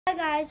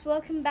Hi guys,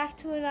 welcome back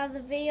to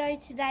another video.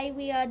 Today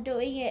we are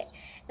doing it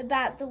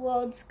about the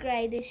world's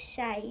greatest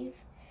shave.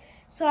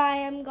 So I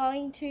am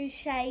going to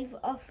shave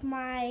off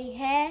my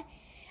hair.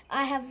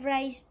 I have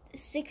raised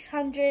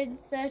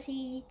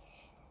 $635,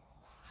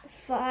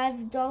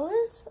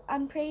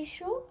 I'm pretty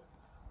sure,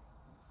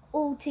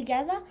 all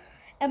together.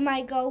 And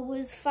my goal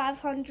was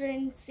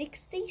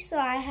 560, so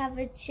I have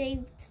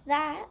achieved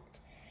that.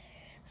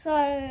 So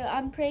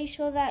I'm pretty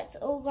sure that's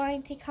all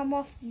going to come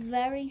off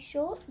very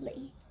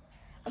shortly.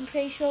 I'm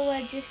pretty sure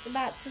we're just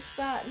about to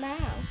start now.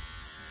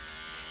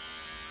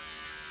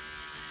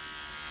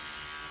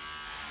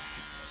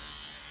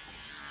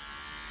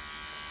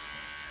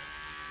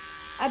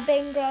 I've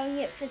been growing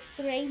it for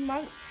 3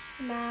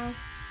 months now,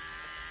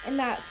 and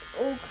that's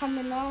all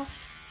coming off.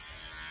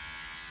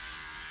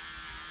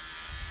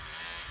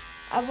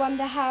 I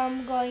wonder how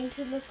I'm going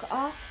to look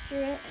after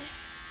it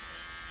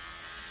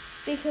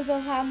because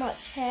of how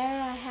much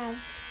hair I have.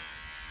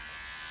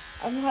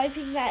 I'm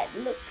hoping that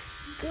it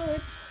looks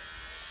good.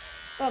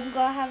 I'm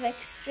going to have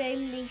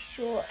extremely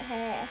short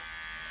hair,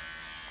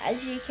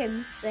 as you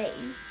can see.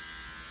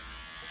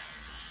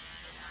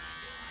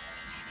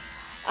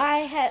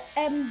 I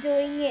am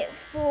doing it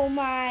for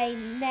my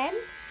nan.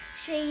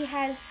 She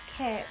has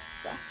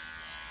cancer.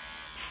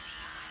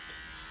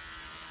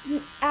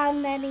 Our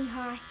nanny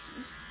Heike.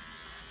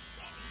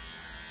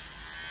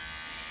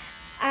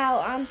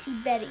 Our Auntie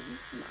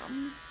Betty's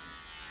mum.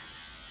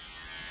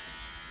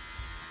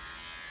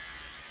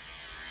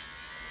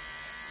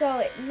 So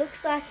it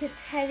looks like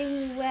it's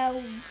heading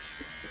well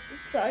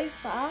so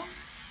far.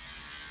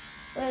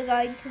 We're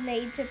going to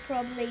need to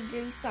probably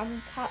do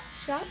some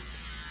touch-ups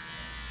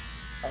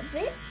of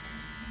it.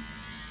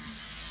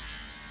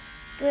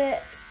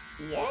 But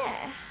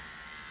yeah.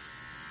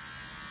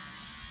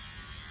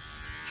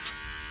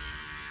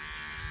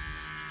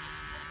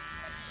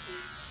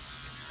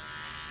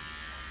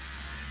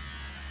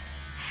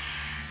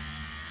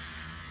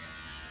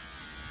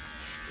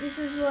 This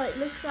is what it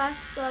looks like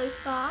so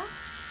far.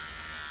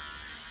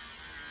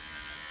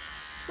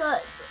 So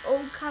it's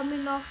all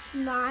coming off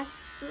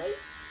nicely.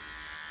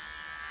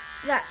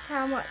 That's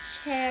how much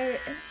hair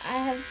I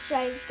have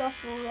shaved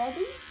off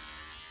already.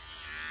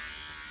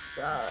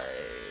 So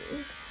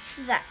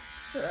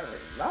that's a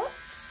lot.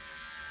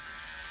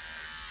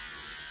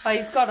 Oh,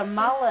 you've got a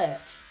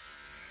mullet.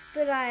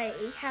 But I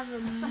have a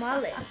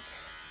mullet,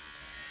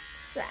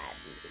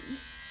 sadly.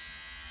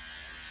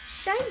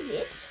 Shave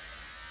it.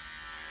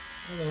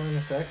 Hold on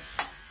a sec.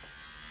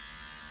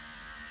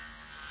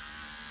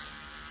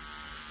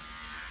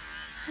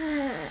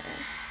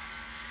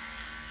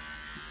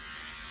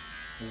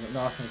 Is it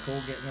nice and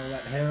cool getting all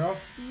that hair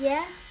off?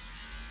 Yeah.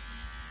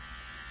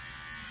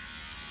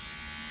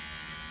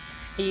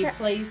 Are you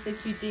pleased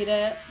that you did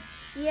it?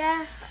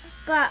 Yeah,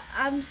 but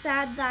I'm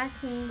sad that I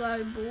can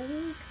go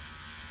bald.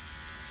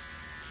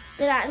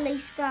 But at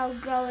least I'll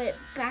grow it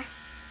back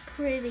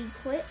pretty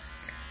quick.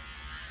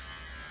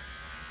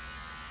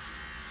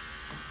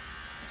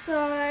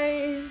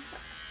 So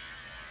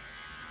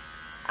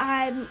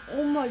I'm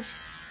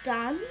almost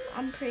done,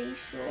 I'm pretty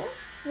sure.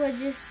 We're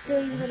just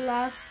doing the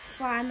last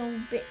final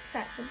bits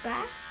at the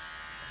back.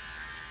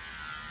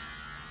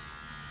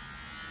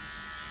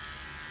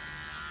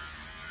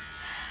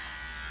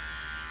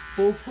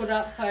 We'll put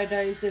up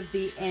photos of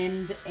the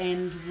end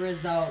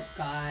result,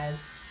 guys.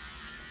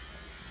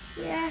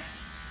 Yeah,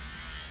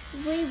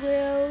 we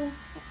will.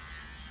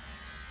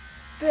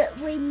 But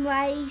we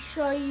may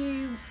show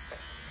you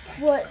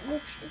what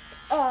looks.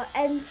 Oh,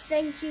 and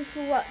thank you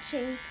for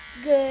watching.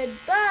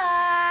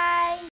 Goodbye.